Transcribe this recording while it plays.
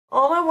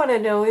All I want to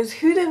know is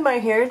who did my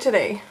hair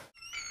today?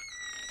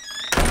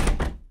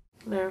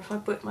 There, if I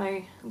put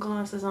my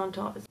glasses on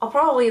top. I'll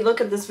probably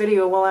look at this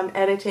video while I'm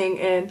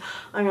editing and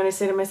I'm going to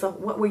say to myself,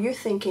 what were you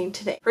thinking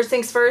today? First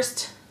things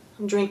first,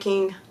 I'm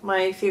drinking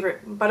my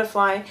favorite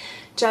butterfly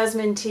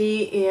jasmine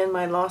tea in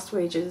my Lost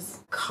Wages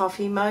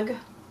coffee mug.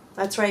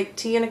 That's right,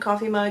 tea in a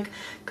coffee mug,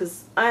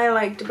 because I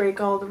like to break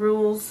all the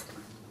rules.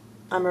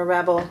 I'm a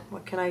rebel,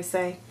 what can I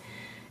say?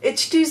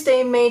 It's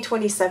Tuesday, May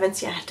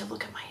 27th. Yeah, I have to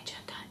look at my agenda.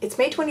 It's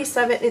May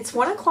 27th. It's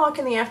 1 o'clock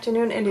in the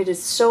afternoon and it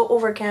is so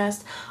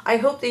overcast. I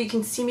hope that you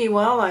can see me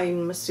well.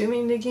 I'm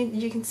assuming that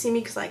you can see me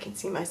because I can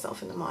see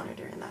myself in the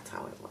monitor, and that's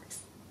how it works.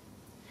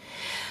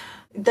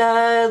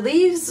 The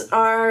leaves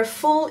are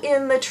full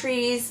in the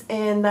trees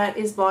and that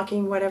is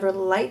blocking whatever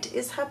light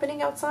is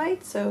happening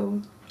outside.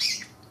 So,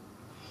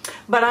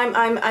 but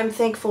I'm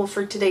thankful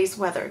for today's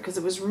weather because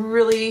it was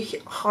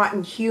really hot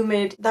and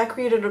humid. That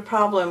created a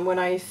problem when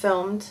I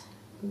filmed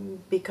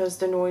because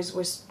the noise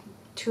was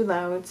too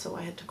loud, so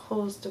I had to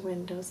close the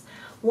windows.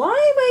 Why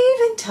am I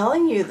even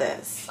telling you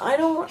this? I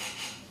don't...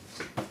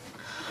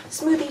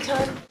 Smoothie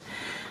time.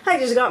 I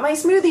just got my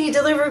smoothie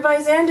delivered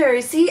by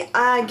Xander. See,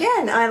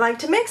 again, I like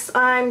to mix.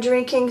 I'm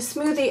drinking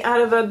smoothie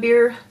out of a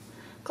beer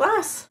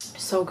glass.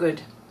 So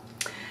good.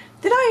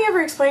 Did I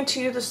ever explain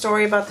to you the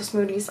story about the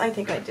smoothies? I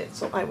think I did,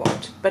 so I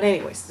won't. But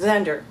anyways,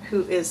 Xander,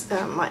 who is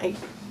my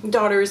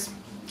daughter's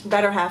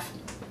better half,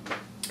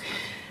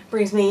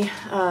 brings me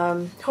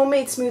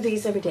homemade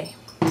smoothies every day.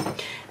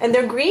 And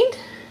they're green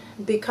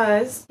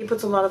because he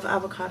puts a lot of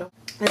avocado.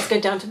 Let's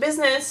get down to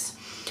business.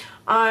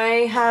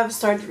 I have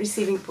started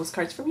receiving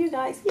postcards from you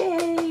guys.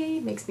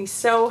 Yay! Makes me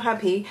so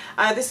happy.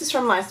 This is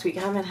from last week. I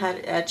haven't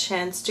had a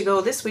chance to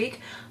go this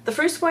week. The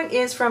first one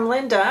is from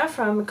Linda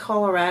from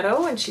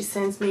Colorado, and she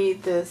sends me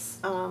this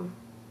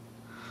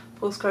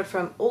postcard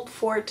from Old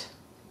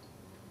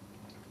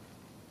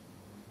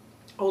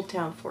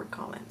Town Fort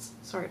Collins.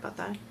 Sorry about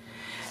that.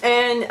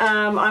 And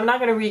I'm not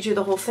going to read you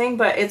the whole thing,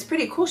 but it's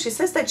pretty cool. She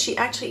says that she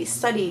actually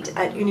studied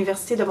at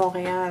Université de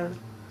Montreal.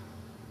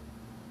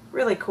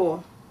 Really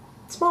cool.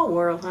 Small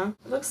world, huh?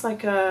 It looks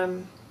like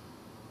a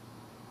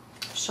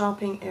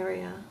shopping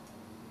area.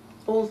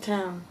 Old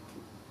town.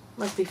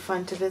 Must be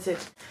fun to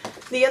visit.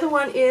 The other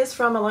one is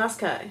from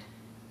Alaska.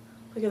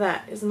 Look at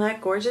that. Isn't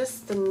that gorgeous?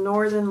 The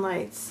Northern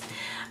Lights.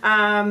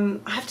 I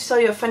have to tell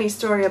you a funny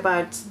story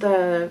about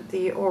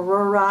the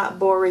Aurora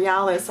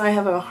Borealis. I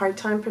have a hard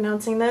time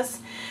pronouncing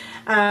this.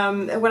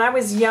 When I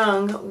was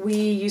young, we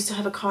used to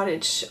have a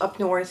cottage up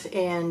north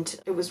and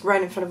it was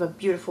right in front of a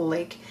beautiful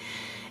lake.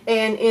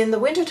 And in the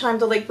wintertime,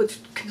 the lake was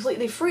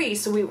completely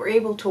freeze, so we were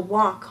able to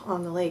walk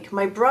on the lake.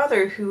 My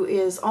brother, who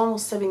is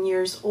almost 7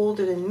 years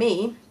older than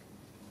me,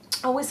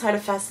 always had a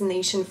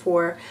fascination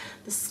for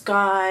the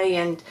sky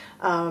and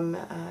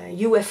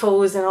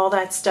UFOs and all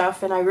that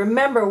stuff. And I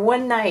remember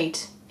one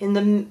night,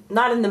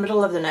 not in the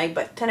middle of the night,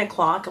 but 10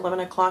 o'clock, 11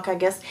 o'clock, I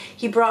guess,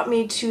 he brought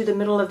me to the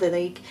middle of the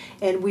lake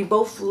and we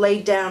both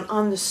laid down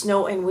on the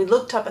snow and we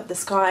looked up at the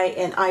sky.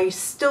 And I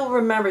still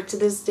remember to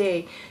this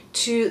day,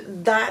 to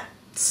that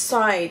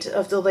side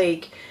of the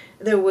lake,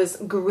 there was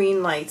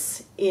green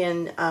lights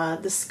in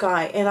the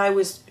sky. And I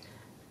was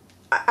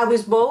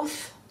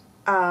both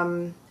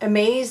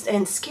amazed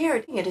and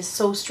scared. It is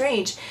so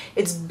strange.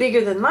 It's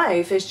bigger than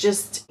life. It's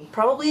just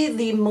probably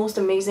the most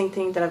amazing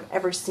thing that I've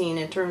ever seen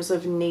in terms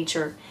of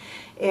nature.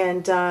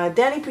 And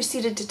Danny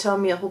proceeded to tell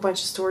me a whole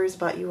bunch of stories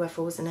about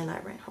UFOs, and then I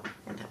ran home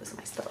and that was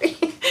my story.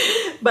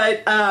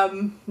 But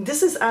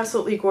this is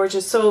absolutely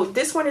gorgeous. So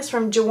this one is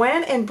from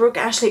Joanne and Brooke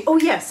Ashley. Oh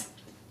yes.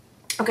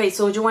 Okay,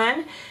 so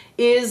Joanne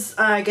is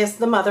I guess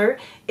the mother,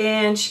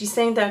 and she's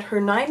saying that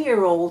her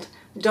 9-year-old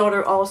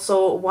daughter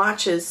also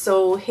watches.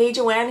 So hey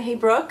Joanne, hey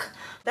Brooke.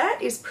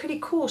 That is pretty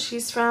cool.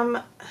 She's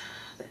from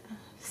the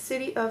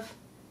city of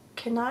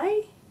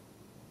Keenan?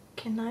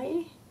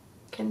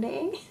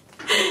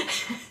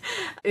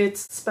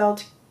 It's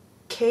spelled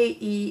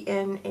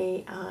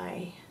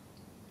K-E-N-A-I.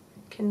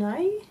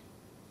 Kenai?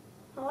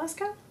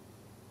 Alaska?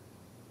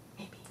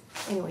 Maybe.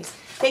 Anyways,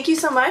 thank you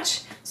so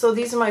much. So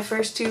these are my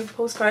first 2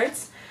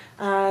 postcards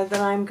that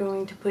I'm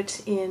going to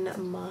put in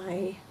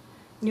my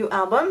new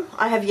album.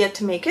 I have yet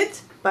to make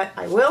it, but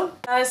I will.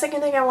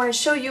 Second thing I want to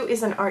show you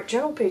is an art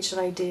journal page that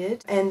I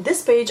did. And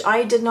this page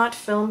I did not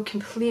film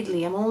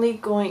completely. I've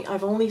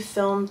only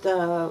filmed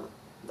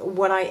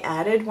what I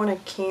added when I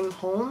came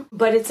home.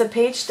 But it's a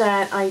page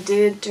that I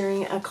did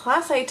during a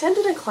class. I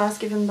attended a class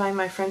given by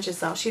my friend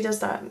Gisele. She does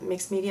that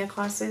mixed media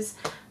classes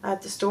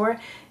at the store.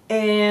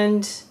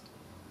 And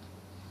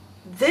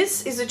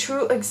this is a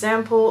true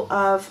example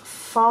of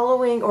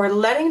following or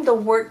letting the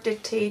work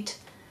dictate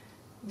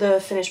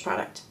the finished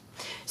product.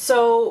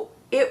 So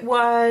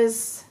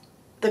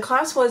the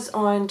class was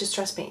on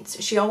distress paints.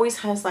 She always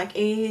has like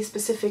a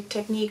specific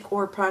technique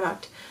or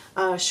product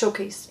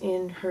showcased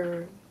in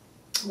her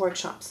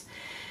workshops.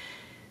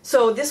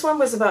 So this one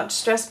was about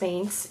distress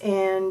paints,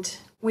 and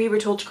we were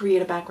told to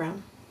create a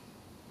background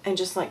and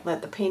just like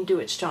let the paint do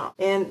its job.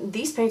 And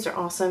these paints are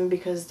awesome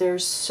because they're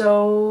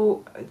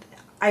so,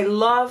 I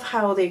love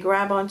how they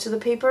grab onto the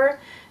paper.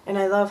 and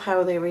I love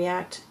how they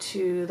react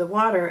to the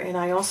water. And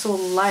I also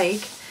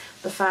like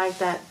the fact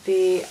that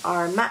they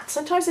are matte.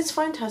 Sometimes it's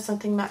fun to have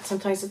something matte,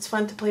 sometimes it's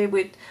fun to play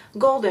with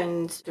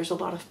golden. There's a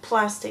lot of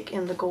plastic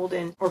in the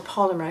golden, or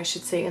polymer I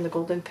should say, in the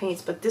golden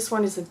paints, but this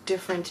one is a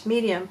different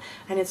medium,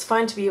 and it's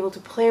fun to be able to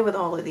play with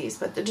all of these.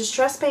 But the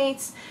distress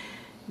paints,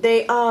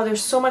 they're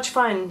so much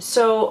fun.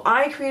 So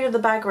I created the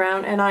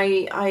background, and I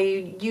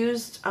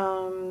used,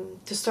 to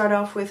start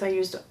off with, I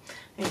used,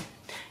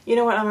 you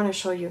know what, I'm going to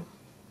show you.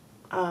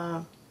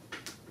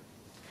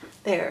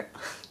 There.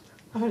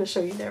 I'm going to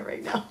show you there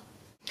right now.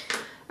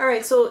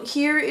 Alright, so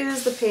here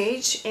is the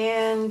page,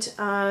 and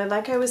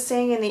like I was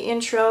saying in the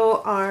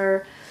intro,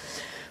 our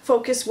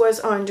focus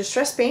was on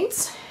distress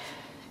paints,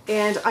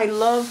 and I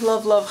love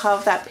how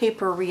that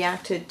paper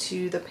reacted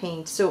to the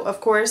paint. So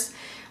of course,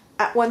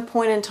 at one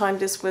point in time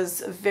this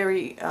was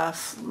very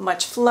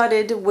much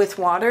flooded with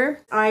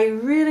water. I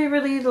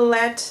really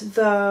let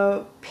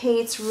the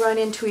paints run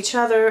into each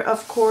other.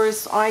 Of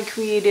course, I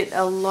created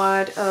a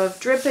lot of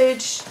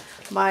drippage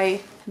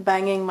by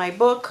banging my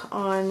book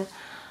on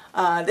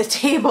the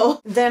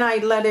table. Then I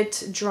let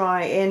it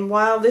dry, and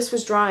while this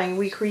was drying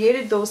we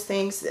created those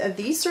things.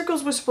 These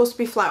circles were supposed to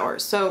be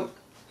flowers, so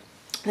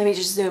let me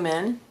just zoom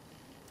in.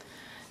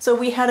 So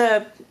we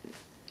had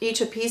each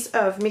a piece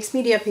of mixed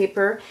media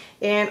paper,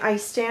 and I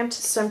stamped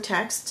some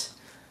text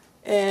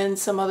and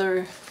some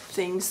other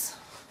things.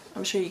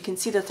 I'm sure you can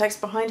see the text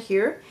behind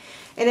here.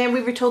 And then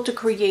we were told to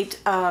create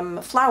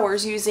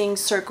flowers using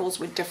circles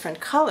with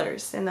different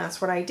colors, and that's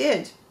what I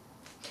did.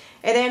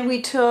 And then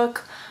we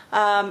took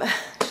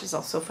she's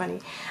also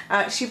funny.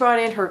 She brought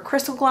in her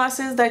crystal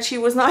glasses that she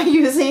was not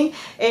using,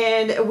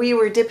 and we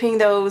were dipping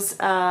those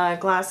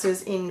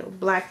glasses in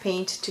black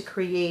paint to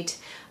create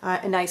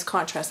a nice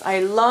contrast. I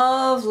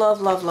love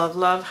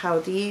how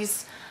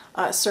these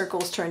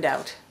circles turned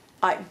out.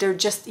 They're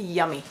just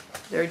yummy.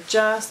 They're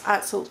just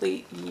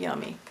absolutely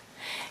yummy.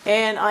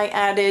 And I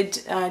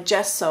added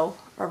gesso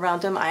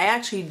around them. I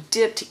actually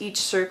dipped each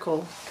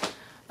circle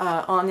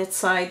on its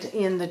side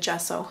in the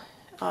gesso,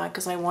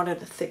 because I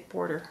wanted a thick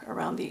border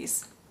around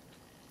these,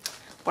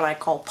 what I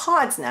call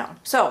pods now.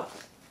 So,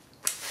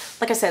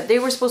 like I said, they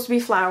were supposed to be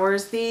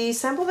flowers. The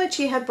sample that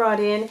she had brought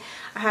in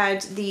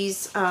had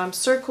these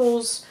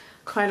circles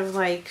kind of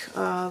like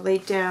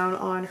laid down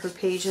on her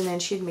page, and then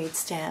she'd made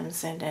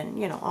stems, and then,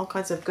 you know, all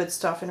kinds of good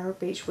stuff, and her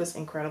page was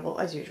incredible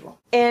as usual.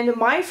 And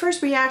my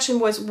first reaction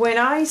was, when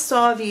I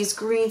saw these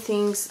green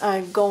things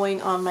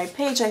going on my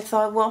page, I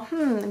thought, well,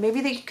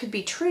 maybe they could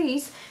be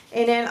trees,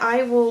 and then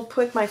I will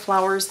put my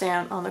flowers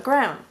down on the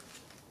ground.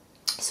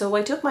 So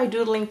I took my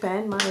doodling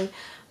pen, my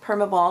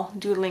permaball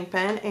doodling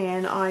pen,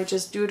 and I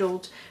just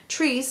doodled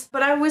trees,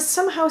 but I was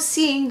somehow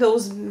seeing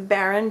those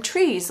barren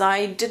trees.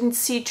 I didn't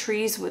see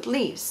trees with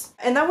leaves,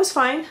 and that was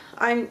fine.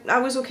 I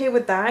was okay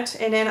with that.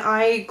 And then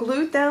I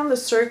glued down the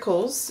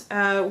circles,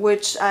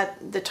 which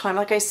at the time,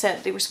 like I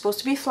said, they were supposed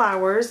to be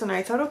flowers, and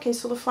I thought, okay,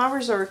 so the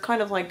flowers are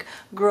kind of like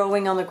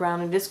growing on the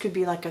ground, and this could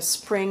be like a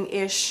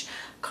spring-ish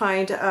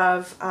kind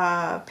of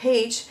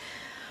page.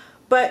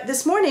 But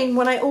this morning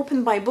when I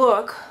opened my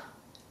book,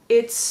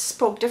 it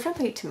spoke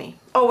differently to me.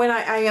 Oh, and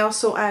I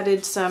also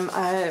added some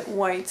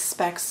white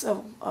specks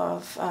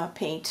of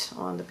paint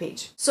on the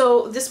page.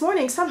 So this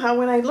morning, somehow,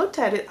 when I looked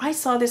at it, I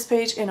saw this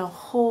page in a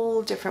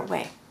whole different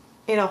way.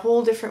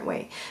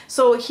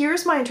 So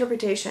here's my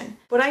interpretation.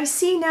 What I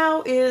see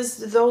now is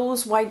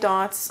those white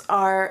dots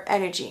are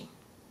energy,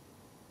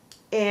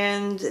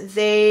 and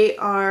they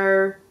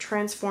are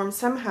transformed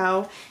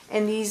somehow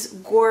in these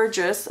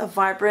gorgeous,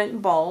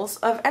 vibrant balls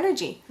of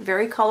energy.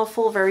 Very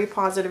colorful, very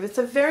positive. It's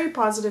a very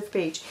positive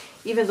page,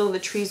 even though the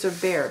trees are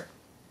bare.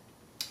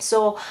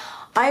 So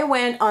I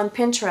went on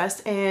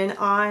Pinterest, and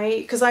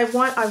because I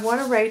want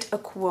to write a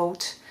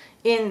quote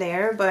in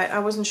there, but I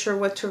wasn't sure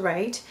what to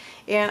write.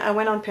 And I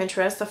went on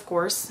Pinterest, of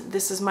course.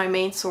 This is my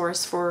main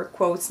source for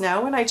quotes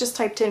now, and I just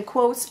typed in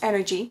quotes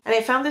energy, and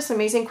I found this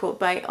amazing quote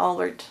by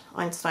Albert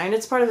Einstein.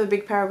 It's part of a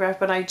big paragraph,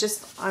 but I'm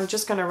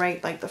just gonna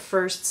write like the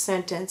first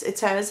sentence. It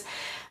says,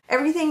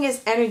 "Everything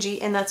is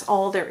energy, and that's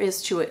all there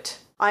is to it."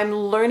 I'm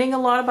learning a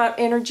lot about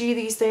energy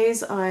these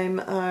days. I'm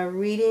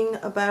reading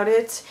about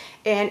it,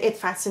 and it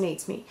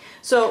fascinates me.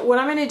 So what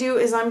I'm going to do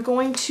is I'm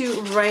going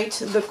to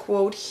write the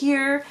quote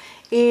here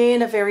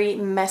in a very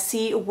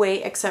messy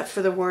way, except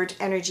for the word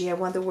energy. I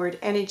want the word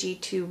energy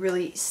to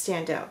really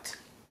stand out.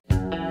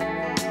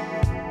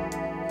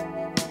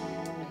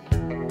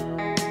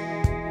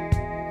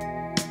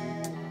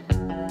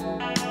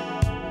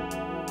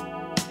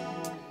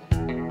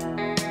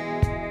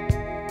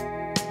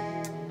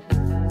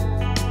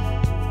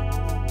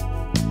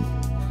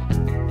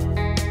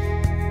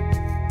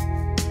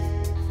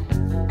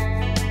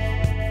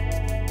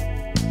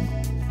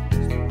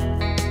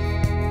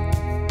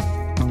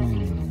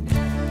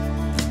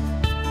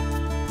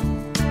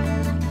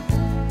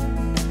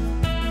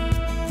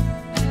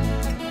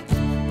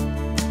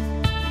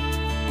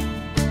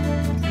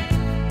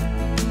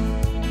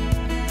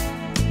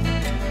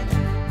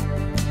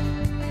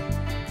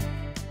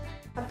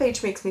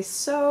 page makes me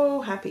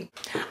so happy.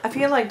 I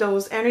feel like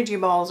those energy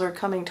balls are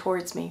coming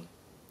towards me.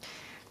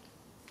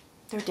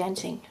 They're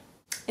dancing.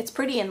 It's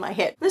pretty in my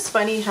head. It's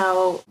funny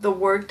how the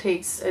word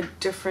takes a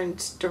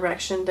different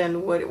direction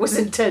than what it was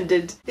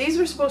intended. These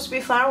were supposed to be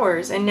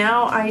flowers and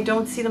now I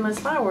don't see them as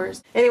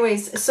flowers.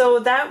 Anyways, so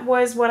that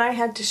was what I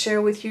had to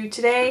share with you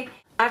today.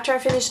 After I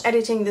finish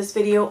editing this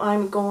video,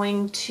 I'm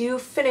going to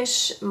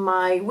finish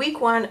my week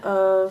 1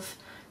 of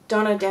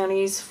Donna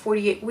Downey's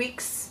 48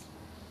 weeks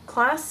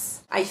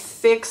class. I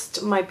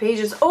fixed my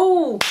pages.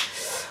 Oh,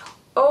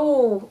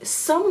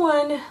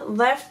 someone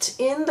left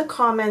in the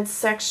comments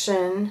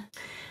section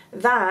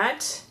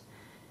that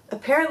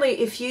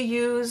apparently if you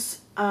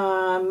use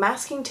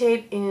masking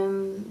tape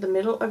in the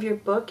middle of your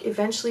book,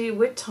 eventually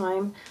with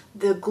time,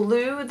 the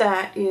glue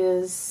that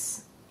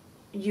is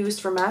used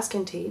for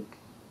masking tape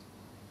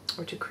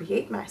or to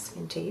create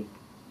masking tape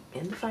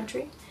in the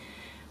factory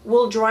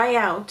will dry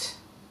out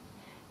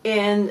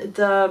and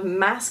the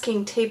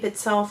masking tape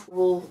itself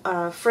will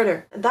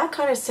fritter. That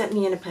kind of sent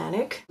me in a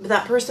panic.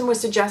 That person was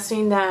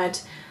suggesting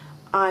that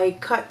I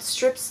cut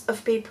strips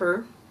of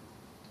paper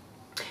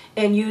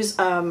and use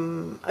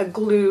a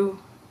glue,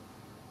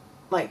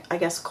 like I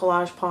guess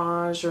Collage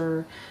Page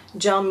or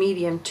gel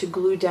medium, to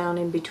glue down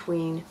in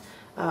between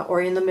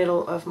or in the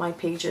middle of my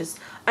pages.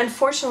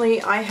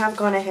 Unfortunately, I have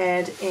gone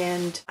ahead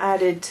and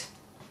added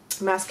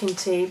masking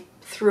tape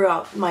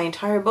throughout my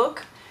entire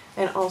book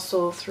and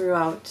also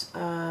throughout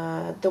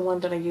the one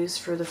that I use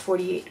for the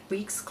 48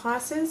 weeks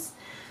classes.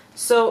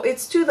 So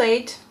it's too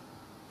late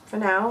for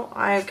now.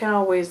 I can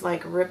always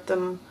like rip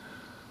them,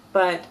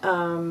 but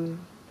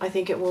I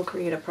think it will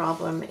create a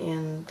problem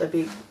in the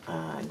big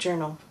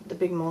journal, the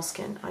big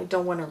moleskin. I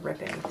don't want to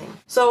rip anything.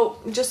 So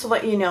just to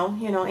let you know,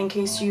 in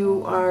case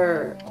you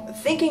are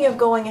thinking of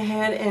going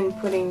ahead and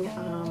putting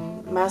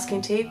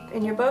masking tape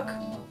in your book,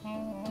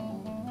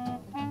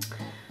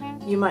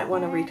 you might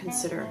want to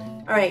reconsider.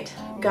 All right,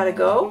 gotta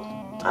go.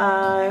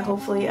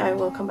 Hopefully I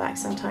will come back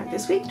sometime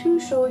this week to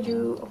show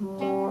you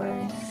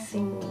more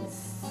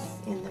things.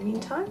 In the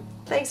meantime,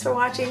 thanks for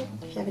watching.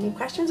 If you have any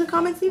questions or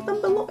comments, leave them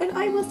below and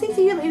I will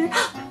see you later.